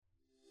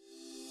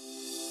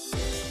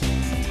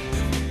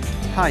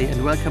Hi,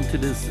 and welcome to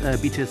this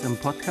BTSM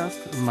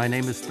podcast. My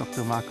name is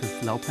Dr. Markus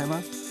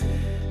Laupheimer.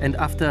 And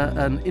after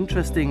an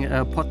interesting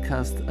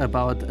podcast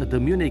about the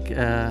Munich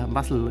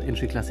muscle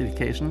injury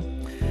classification,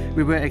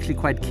 we were actually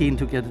quite keen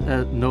to get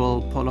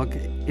Noel Pollock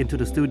into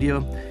the studio.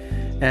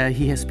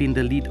 He has been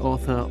the lead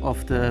author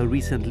of the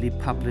recently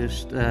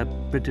published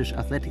British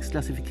Athletics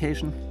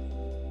classification.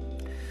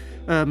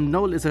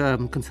 Noel is a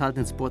consultant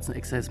in sports and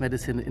exercise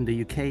medicine in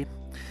the UK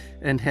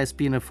and has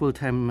been a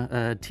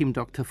full-time team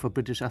doctor for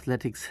British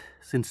Athletics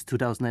since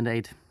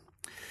 2008.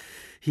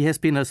 He has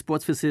been a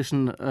sports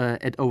physician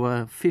at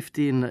over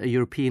 15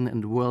 European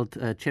and World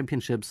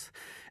Championships,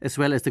 as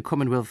well as the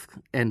Commonwealth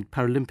and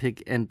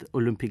Paralympic and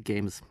Olympic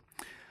Games.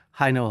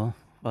 Hi, Noel.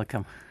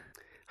 Welcome.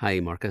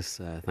 Hi,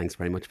 Marcus. Thanks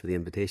very much for the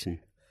invitation.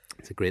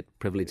 It's a great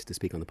privilege to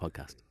speak on the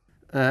podcast.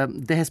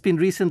 There has been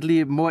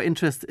recently more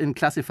interest in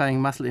classifying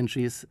muscle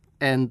injuries,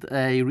 and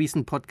a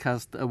recent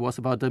podcast was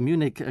about the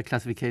Munich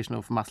classification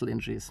of muscle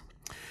injuries.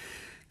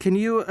 Can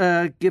you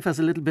give us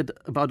a little bit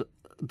about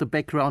the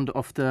background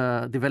of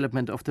the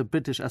development of the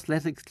British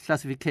Athletics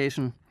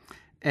classification,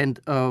 and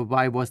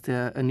why was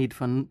there a need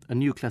for a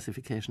new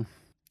classification?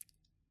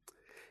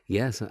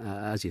 Yes,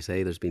 as you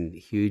say, there's been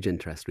huge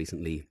interest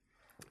recently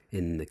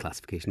in the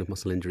classification of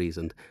muscle injuries,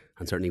 and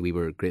certainly we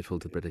were grateful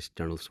to the British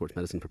Journal of Sports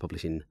Medicine for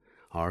publishing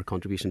our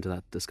contribution to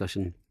that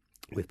discussion.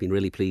 We've been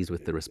really pleased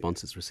with the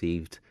responses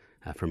received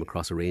from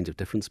across a range of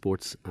different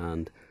sports,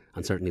 and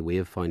certainly we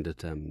have found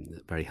it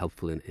very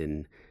helpful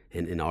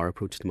in our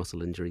approach to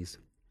muscle injuries.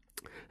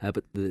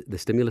 But the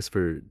stimulus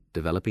for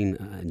developing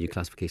a new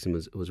classification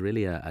was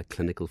really a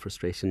clinical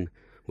frustration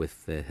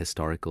with the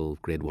historical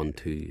grade 1,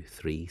 2,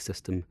 3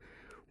 system,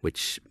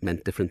 which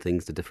meant different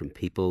things to different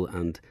people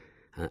and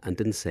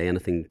didn't say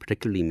anything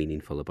particularly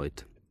meaningful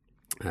about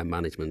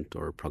management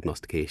or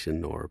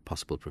prognostication or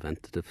possible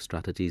preventative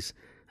strategies,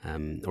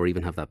 or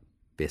even have that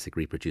basic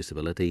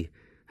reproducibility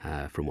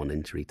from one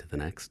injury to the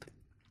next.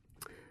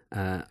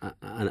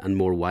 And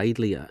more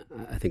widely,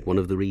 I think one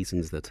of the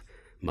reasons that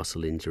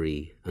muscle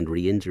injury and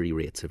re-injury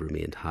rates have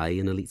remained high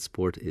in elite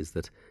sport is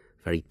that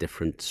very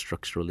different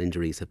structural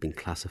injuries have been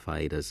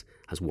classified as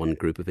one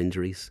group of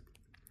injuries,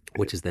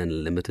 which has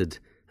then limited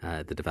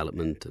the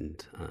development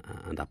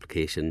and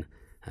application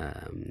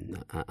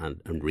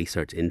and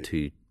research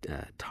into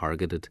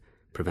targeted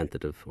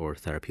preventative or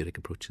therapeutic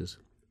approaches.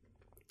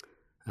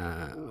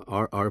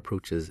 Our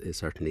approach is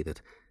certainly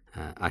that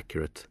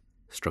accurate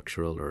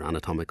structural or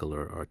anatomical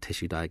or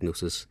tissue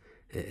diagnosis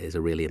is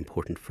a really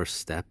important first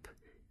step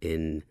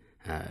in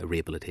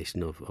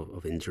rehabilitation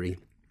of injury.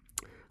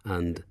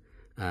 And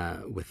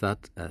with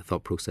that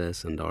thought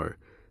process and our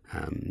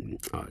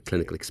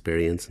clinical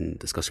experience and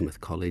discussion with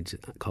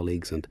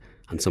colleagues and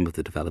some of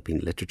the developing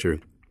literature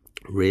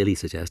really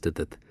suggested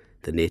that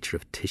the nature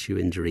of tissue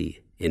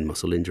injury in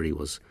muscle injury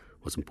was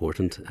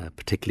important,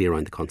 particularly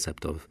around the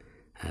concept of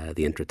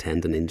the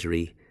intratendon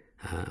injury,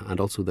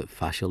 and also that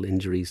fascial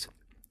injuries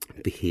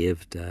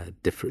behaved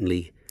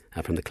differently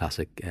from the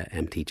classic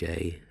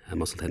MTJ,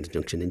 muscle tendon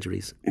junction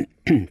injuries.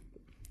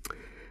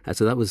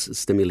 So that was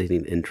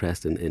stimulating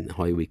interest in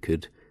how we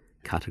could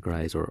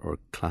categorise or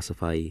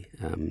classify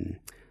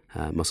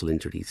muscle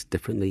injuries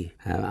differently.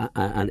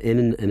 And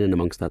in and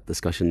amongst that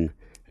discussion,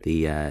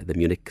 the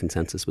Munich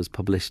consensus was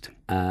published,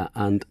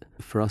 and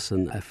for us,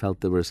 and I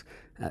felt there was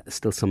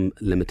still some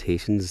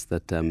limitations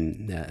that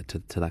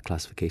to that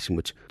classification,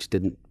 which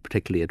didn't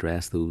particularly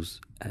address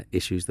those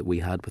issues that we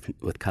had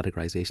with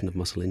categorisation of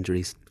muscle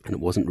injuries, and it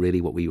wasn't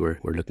really what we were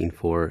looking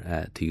for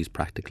to use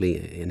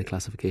practically in a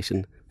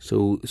classification.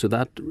 So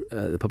that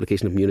the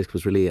publication of Munich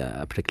was really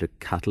a particular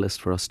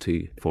catalyst for us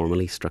to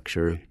formally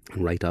structure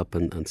and write up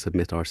and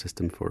submit our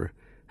system for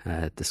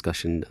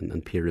discussion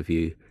and peer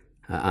review.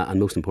 And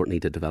most importantly,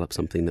 to develop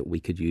something that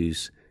we could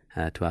use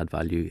to add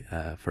value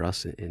for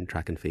us in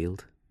track and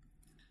field.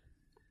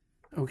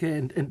 Okay,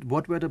 and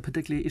what were the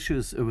particular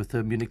issues with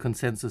the Munich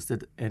consensus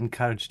that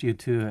encouraged you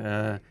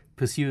to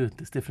pursue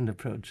this different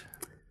approach?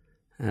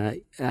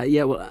 I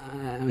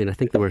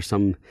think there were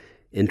some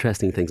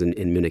interesting things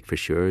in Munich for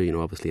sure. You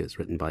know, obviously it's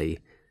written by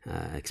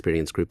an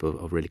experienced group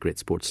of really great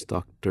sports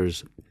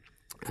doctors.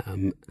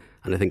 And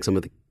I think some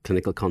of the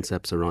clinical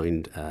concepts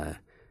around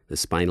the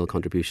spinal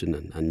contribution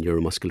and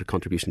neuromuscular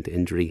contribution to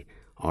injury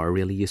are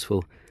really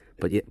useful.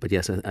 But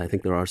yes, I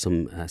think there are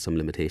some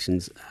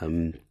limitations.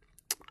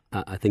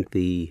 I think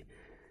the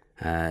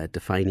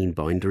defining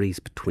boundaries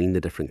between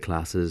the different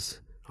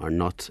classes are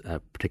not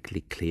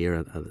particularly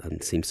clear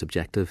and seem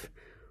subjective,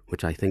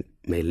 which I think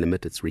may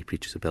limit its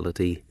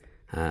reproducibility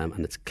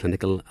and its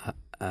clinical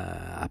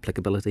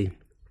applicability,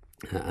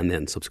 and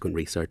then subsequent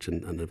research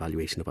and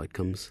evaluation of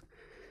outcomes.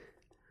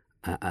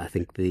 I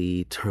think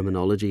the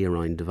terminology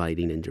around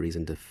dividing injuries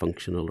into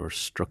functional or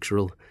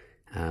structural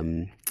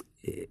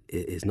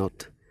is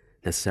not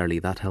necessarily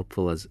that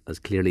helpful, as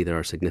clearly there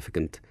are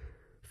significant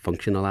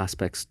functional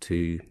aspects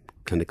to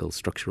clinical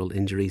structural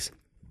injuries,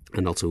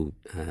 and also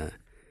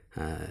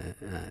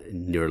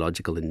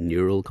neurological and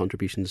neural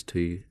contributions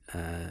to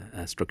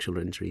structural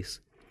injuries.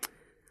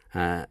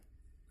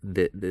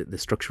 the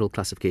structural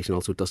classification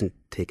also doesn't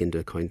take into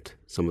account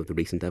some of the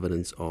recent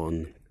evidence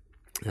on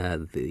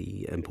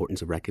the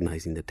importance of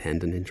recognizing the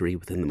tendon injury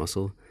within the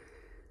muscle.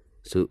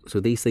 So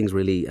these things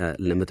really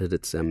limited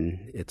its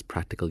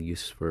practical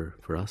use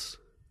for us.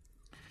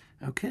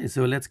 Okay,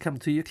 so let's come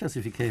to your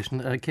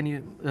classification. Can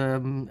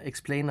you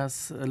explain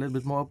us a little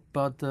bit more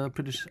about the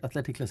British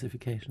Athletic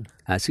Classification?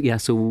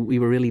 So we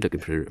were really looking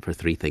for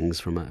three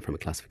things from a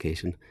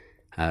classification.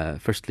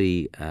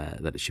 Firstly,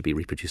 that it should be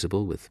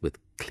reproducible with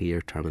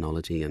clear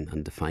terminology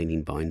and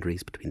defining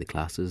boundaries between the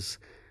classes.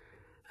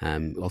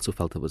 Also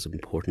felt it was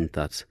important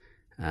that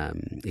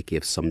it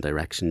gave some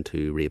direction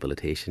to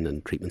rehabilitation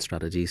and treatment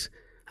strategies,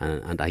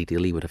 and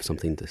ideally would have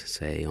something to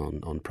say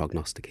on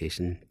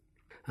prognostication.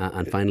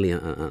 And finally,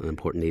 and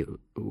importantly,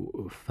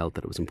 felt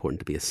that it was important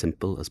to be as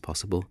simple as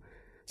possible,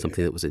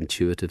 something that was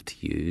intuitive to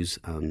use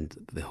and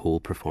the whole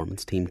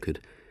performance team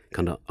could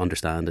kind of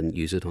understand and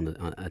use it on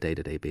a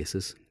day-to-day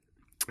basis.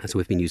 So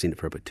we've been using it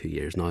for about 2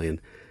 years now,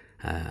 and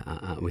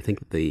we think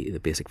that the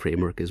basic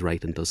framework is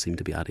right and does seem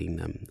to be adding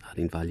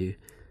value.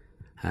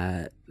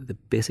 The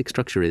basic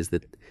structure is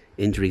that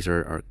injuries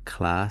are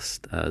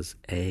classed as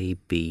A,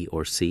 B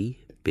or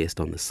C based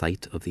on the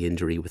site of the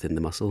injury within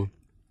the muscle,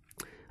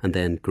 and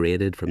then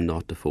graded from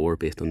 0 to 4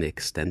 based on the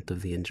extent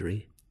of the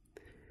injury.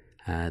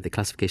 The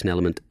classification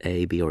element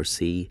A, B or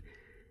C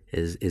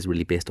is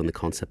really based on the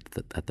concept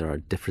that there are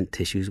different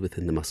tissues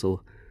within the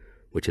muscle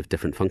which have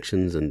different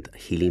functions and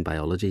healing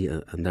biology,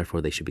 and therefore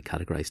they should be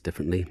categorized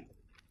differently.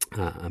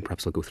 And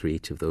perhaps I'll go through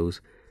each of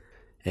those.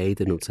 A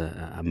denotes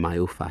a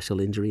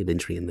myofascial injury, an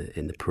injury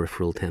in the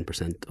peripheral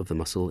 10% of the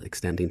muscle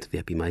extending to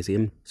the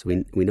epimysium. So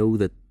we know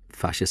that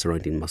fascia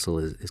surrounding muscle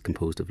is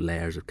composed of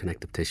layers of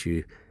connective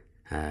tissue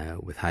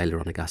with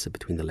hyaluronic acid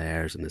between the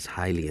layers, and is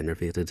highly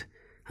innervated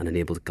and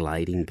enables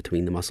gliding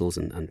between the muscles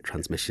and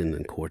transmission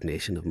and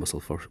coordination of muscle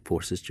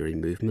forces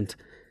during movement.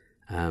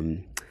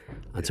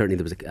 And certainly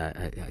there was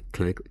a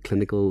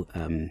clinical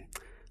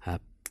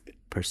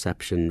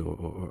perception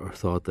or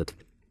thought that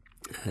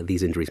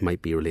these injuries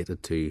might be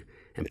related to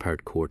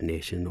impaired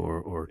coordination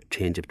or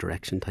change of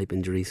direction type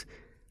injuries.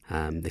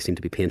 They seem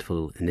to be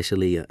painful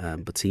initially,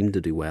 but seem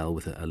to do well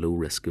with a low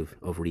risk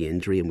of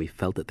re-injury, and we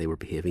felt that they were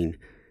behaving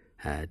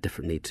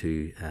differently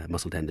to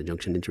muscle tendon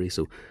junction injury,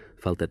 so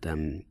felt that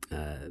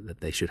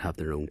they should have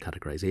their own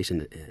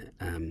categorization.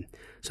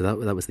 So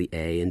that was the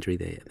A injury,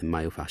 the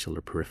myofascial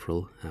or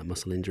peripheral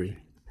muscle injury.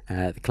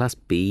 The class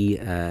B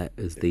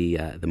is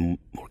the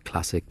more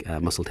classic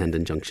muscle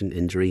tendon junction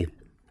injury.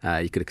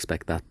 You could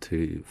expect that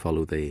to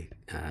follow the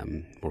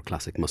more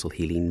classic muscle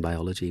healing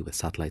biology with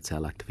satellite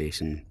cell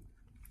activation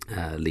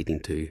leading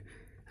to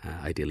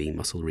ideally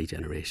muscle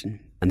regeneration.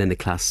 And then the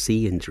class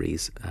C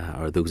injuries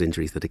are those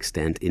injuries that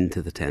extend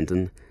into the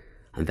tendon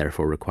and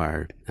therefore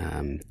require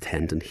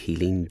tendon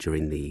healing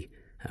during the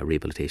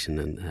rehabilitation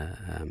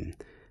and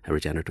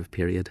regenerative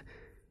period.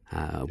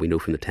 We know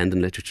from the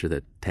tendon literature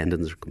that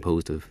tendons are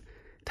composed of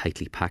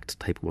tightly packed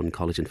type 1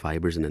 collagen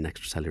fibers in an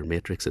extracellular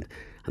matrix, and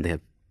they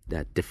have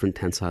different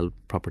tensile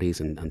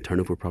properties and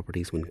turnover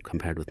properties when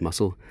compared with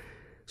muscle.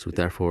 So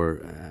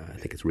therefore, I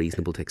think it's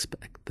reasonable to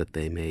expect that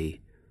they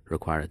may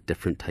require a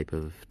different type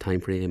of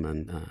time frame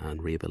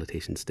and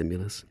rehabilitation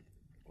stimulus.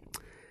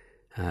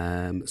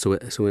 So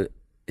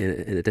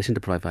in addition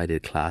to providing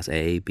class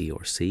A, B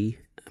or C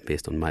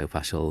based on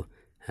myofascial,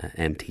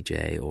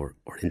 MTJ or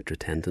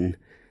intratendon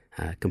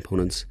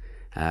components,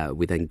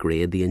 we then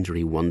grade the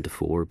injury 1 to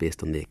 4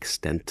 based on the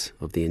extent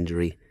of the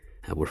injury,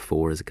 where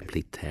 4 is a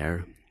complete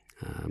tear.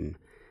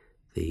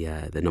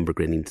 The number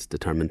grading is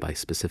determined by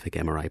specific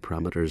MRI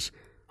parameters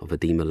of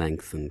edema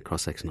length and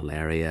cross-sectional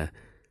area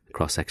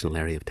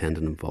of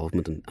tendon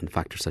involvement, and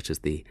factors such as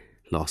the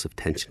loss of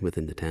tension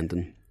within the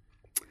tendon.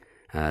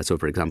 So,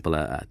 for example,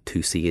 a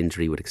 2C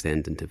injury would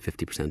extend into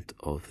 50%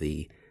 of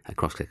the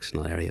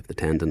cross-sectional area of the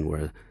tendon,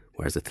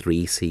 whereas a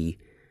 3C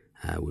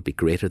would be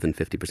greater than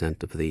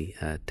 50% of the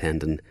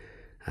tendon,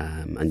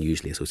 and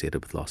usually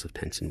associated with loss of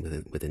tension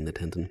within the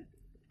tendon.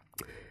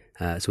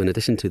 So in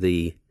addition to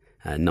the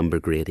number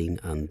grading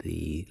and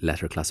the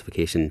letter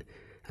classification,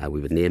 we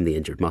would name the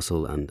injured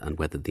muscle and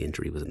whether the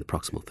injury was in the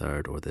proximal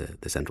third or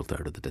the central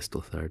third or the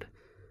distal third.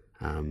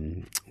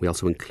 We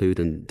also include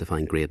and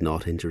define grade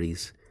 0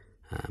 injuries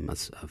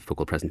as a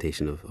focal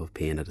presentation of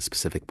pain at a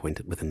specific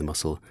point within the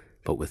muscle,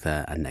 but with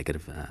a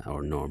negative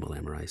or normal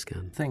MRI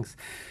scan. Thanks.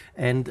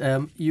 And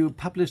you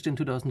published in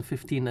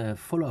 2015 a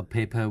follow-up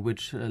paper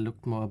which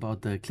looked more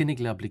about the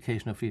clinical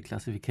application of your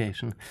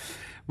classification,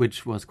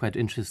 which was quite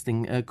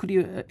interesting. Could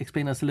you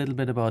explain us a little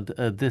bit about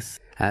this?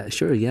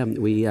 Sure, yeah.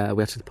 We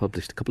actually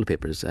published a couple of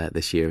papers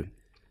this year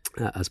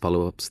as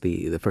follow-ups.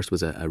 The first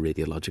was a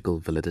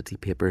radiological validity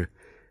paper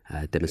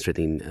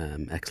demonstrating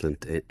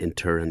excellent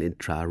inter- and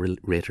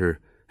intra-rater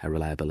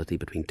reliability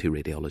between two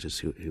radiologists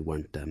who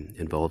weren't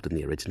involved in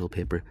the original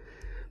paper.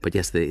 But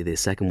yes, the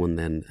second one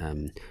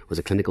then was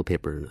a clinical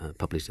paper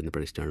published in the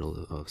British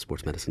Journal of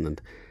Sports Medicine,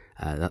 and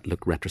that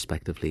looked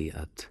retrospectively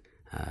at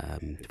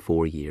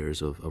 4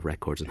 years of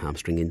records on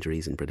hamstring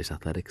injuries in British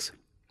athletics.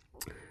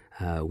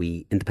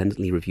 We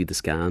independently reviewed the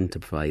scan to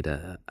provide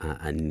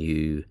a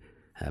new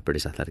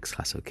British Athletics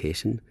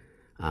classification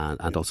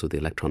and also the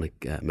electronic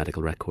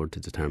medical record to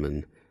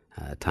determine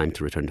time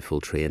to return to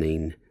full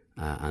training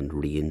and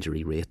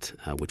re-injury rate,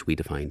 which we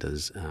defined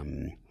as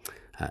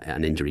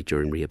an injury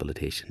during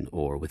rehabilitation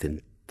or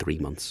within 3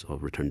 months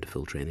of return to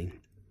full training.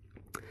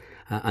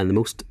 And the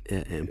most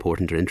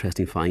important or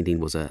interesting finding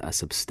was a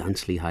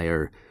substantially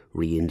higher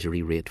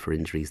re-injury rate for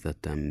injuries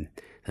that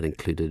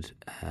included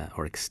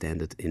or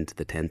extended into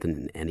the tendon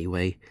in any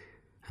way.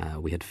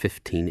 We had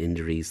 15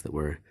 injuries that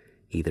were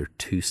either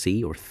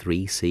 2C or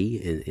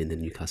 3C in the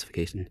new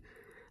classification.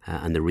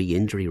 And the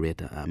re-injury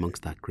rate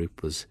amongst that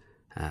group was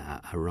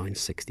around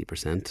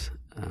 60%.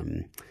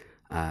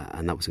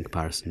 And that was in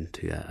comparison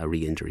to a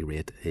re-injury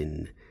rate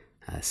in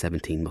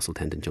 17 muscle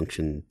tendon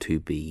junction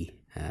 2B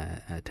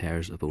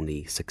tears of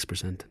only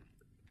 6%.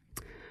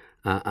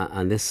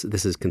 And this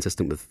is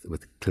consistent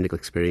with clinical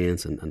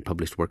experience and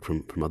published work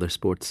from other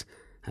sports,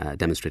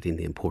 demonstrating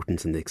the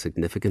importance and the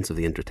significance of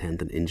the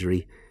intertendon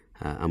injury,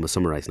 and was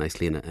summarised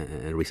nicely in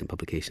a recent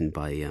publication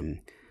by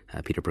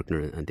Peter Bruckner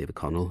and David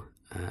Connell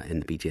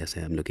in the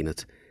BJSM, looking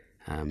at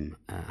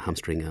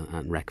hamstring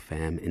and rec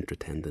fem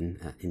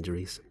intratendon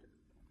injuries.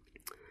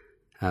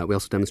 We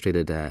also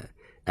demonstrated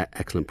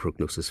excellent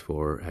prognosis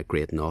for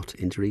grade naught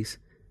injuries,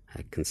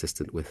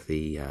 consistent with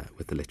the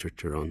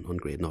literature on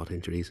grade naught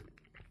injuries,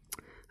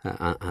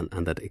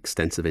 and that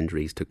extensive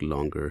injuries took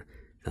longer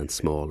than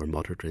small or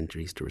moderate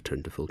injuries to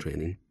return to full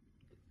training.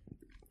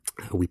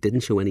 We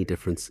didn't show any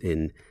difference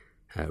in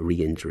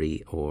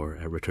re-injury or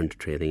return to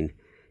training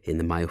in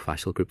the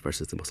myofascial group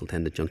versus the muscle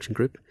tendon junction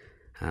group,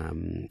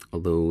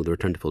 although the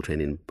return to full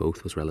training in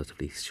both was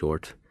relatively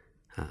short,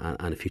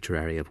 and a future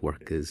area of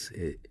work is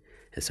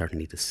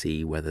certainly to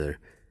see whether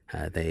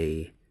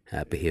they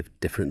behave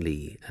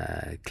differently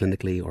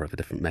clinically or have a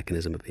different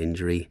mechanism of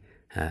injury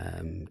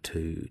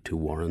to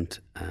warrant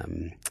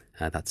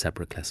that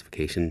separate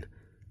classification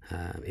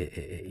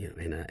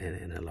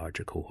in a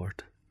larger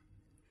cohort.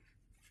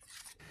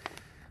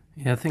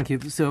 Yeah, thank you.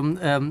 So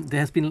there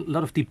has been a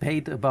lot of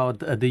debate about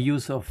the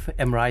use of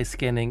MRI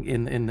scanning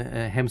in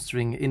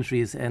hamstring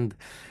injuries, and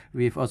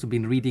we've also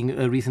been reading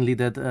recently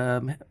that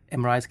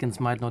MRI scans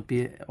might not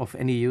be of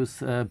any use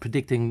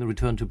predicting the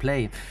return to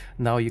play.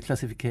 Now your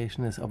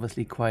classification is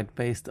obviously quite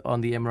based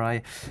on the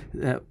MRI.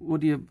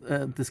 Would you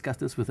discuss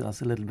this with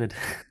us a little bit?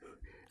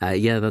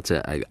 Yeah, that's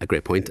a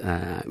great point.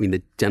 I mean,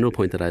 the general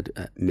point that I'd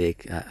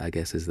make, I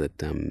guess, is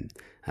that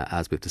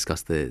as we've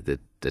discussed, the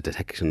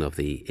detection of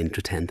the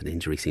intratendon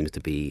injury seems to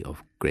be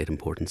of great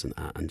importance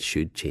and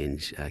should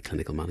change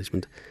clinical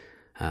management.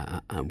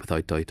 And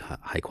without doubt,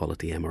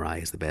 high-quality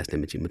MRI is the best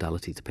imaging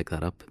modality to pick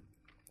that up.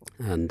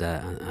 And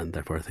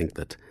therefore, I think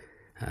that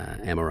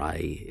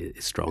MRI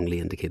is strongly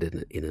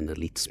indicated in an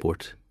elite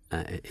sport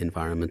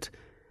environment,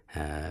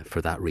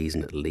 for that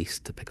reason at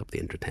least, to pick up the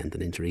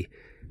intratendon injury,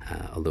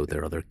 although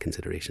there are other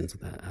considerations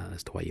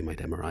as to why you might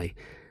MRI.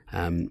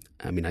 I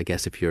mean, I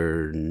guess if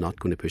you're not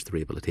going to push the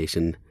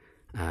rehabilitation,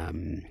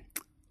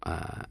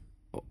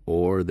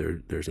 or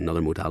there's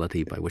another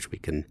modality by which we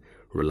can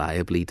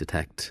reliably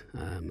detect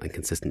and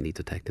consistently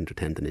detect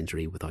intratendon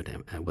injury without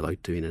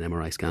doing an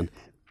MRI scan,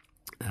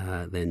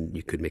 then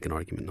you could make an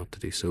argument not to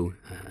do so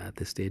at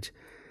this stage.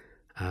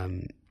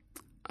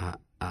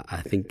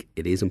 I think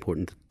it is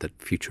important that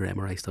future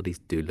MRI studies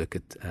do look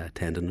at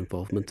tendon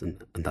involvement,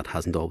 and that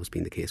hasn't always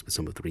been the case with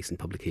some of the recent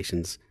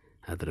publications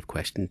that have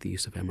questioned the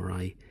use of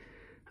MRI.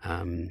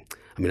 I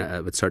mean, I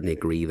would certainly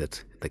agree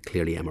that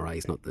clearly MRI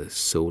is not the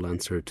sole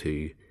answer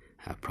to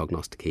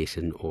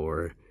prognostication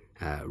or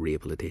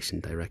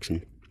rehabilitation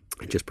direction.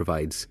 It just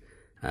provides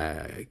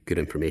good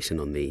information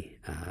on the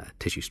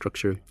tissue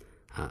structure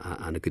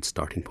and a good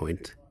starting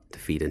point to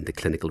feed into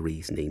clinical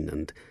reasoning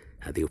and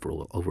the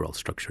overall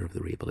structure of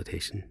the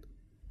rehabilitation.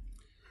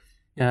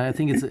 Yeah, I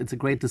think it's a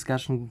great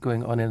discussion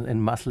going on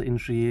in muscle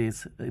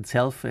injuries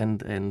itself and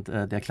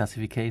their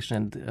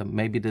classification, and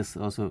maybe this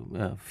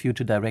also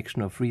future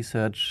direction of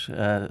research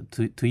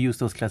to use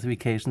those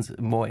classifications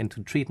more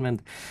into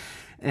treatment.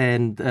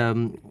 And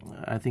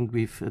I think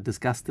we've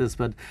discussed this,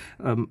 but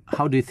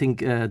how do you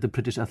think the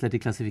British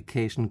Athletic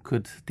Classification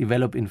could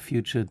develop in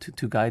future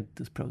to guide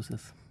this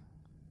process?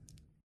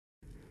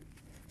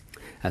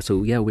 So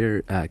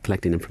we're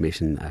collecting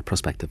information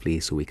prospectively,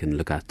 so we can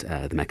look at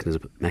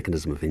the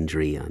mechanism of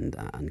injury and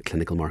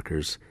clinical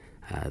markers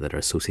that are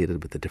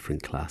associated with the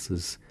different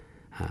classes,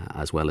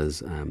 as well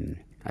as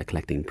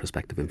collecting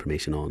prospective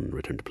information on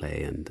return to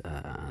play and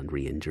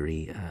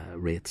re-injury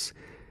rates.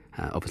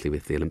 Obviously,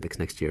 with the Olympics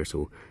next year,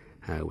 so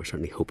we're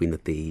certainly hoping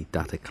that the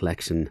data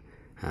collection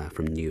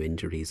from new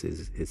injuries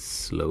is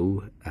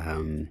slow,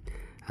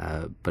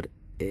 but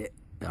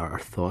our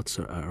thoughts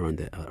around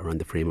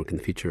the framework in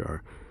the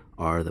future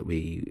are that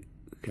we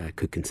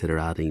could consider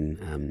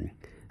adding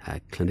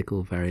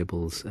clinical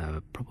variables,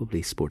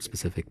 probably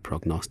sport-specific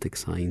prognostic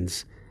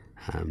signs,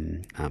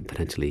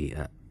 potentially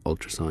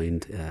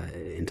ultrasound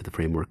into the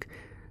framework,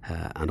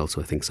 and also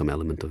I think some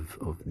element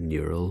of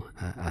neural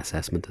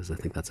assessment, as I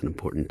think that's an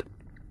important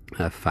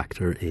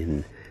factor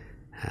in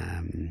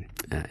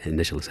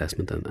initial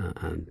assessment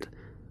and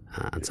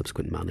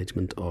subsequent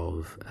management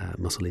of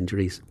muscle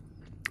injuries.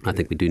 I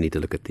think we do need to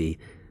look at the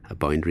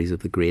boundaries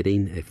of the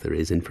grading. If there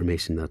is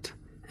information that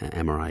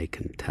MRI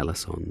can tell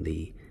us on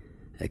the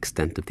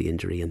extent of the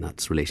injury and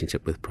that's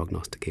relationship with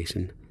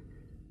prognostication.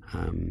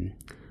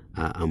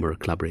 And we're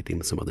collaborating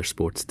with some other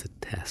sports to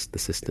test the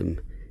system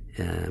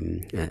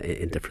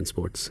in different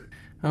sports.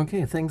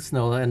 Okay, thanks,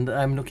 Noel. And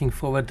I'm looking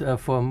forward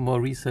for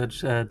more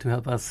research to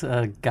help us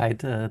guide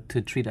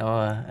to treat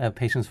our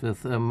patients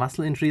with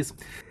muscle injuries.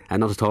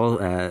 Not at all.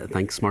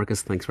 Thanks,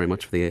 Marcus. Thanks very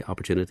much for the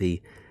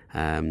opportunity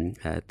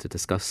to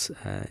discuss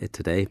it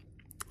today.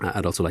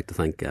 I'd also like to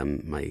thank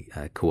my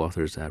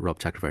co-authors, Rob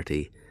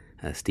Chakravarty,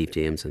 Steve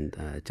James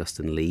and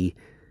Justin Lee,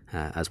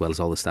 as well as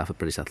all the staff at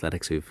British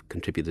Athletics who've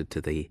contributed to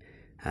the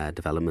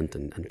development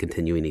and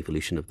continuing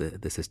evolution of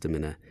the system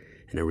in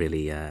a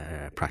really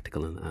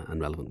practical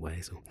and relevant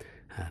way. So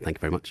thank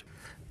you very much.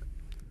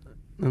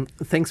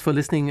 Thanks for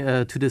listening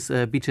to this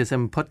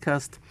BJSM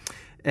podcast.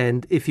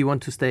 And if you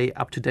want to stay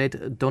up to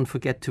date, don't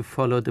forget to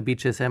follow the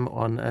BJSM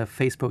on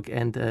Facebook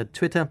and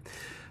Twitter.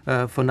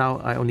 For now,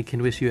 I only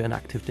can wish you an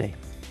active day.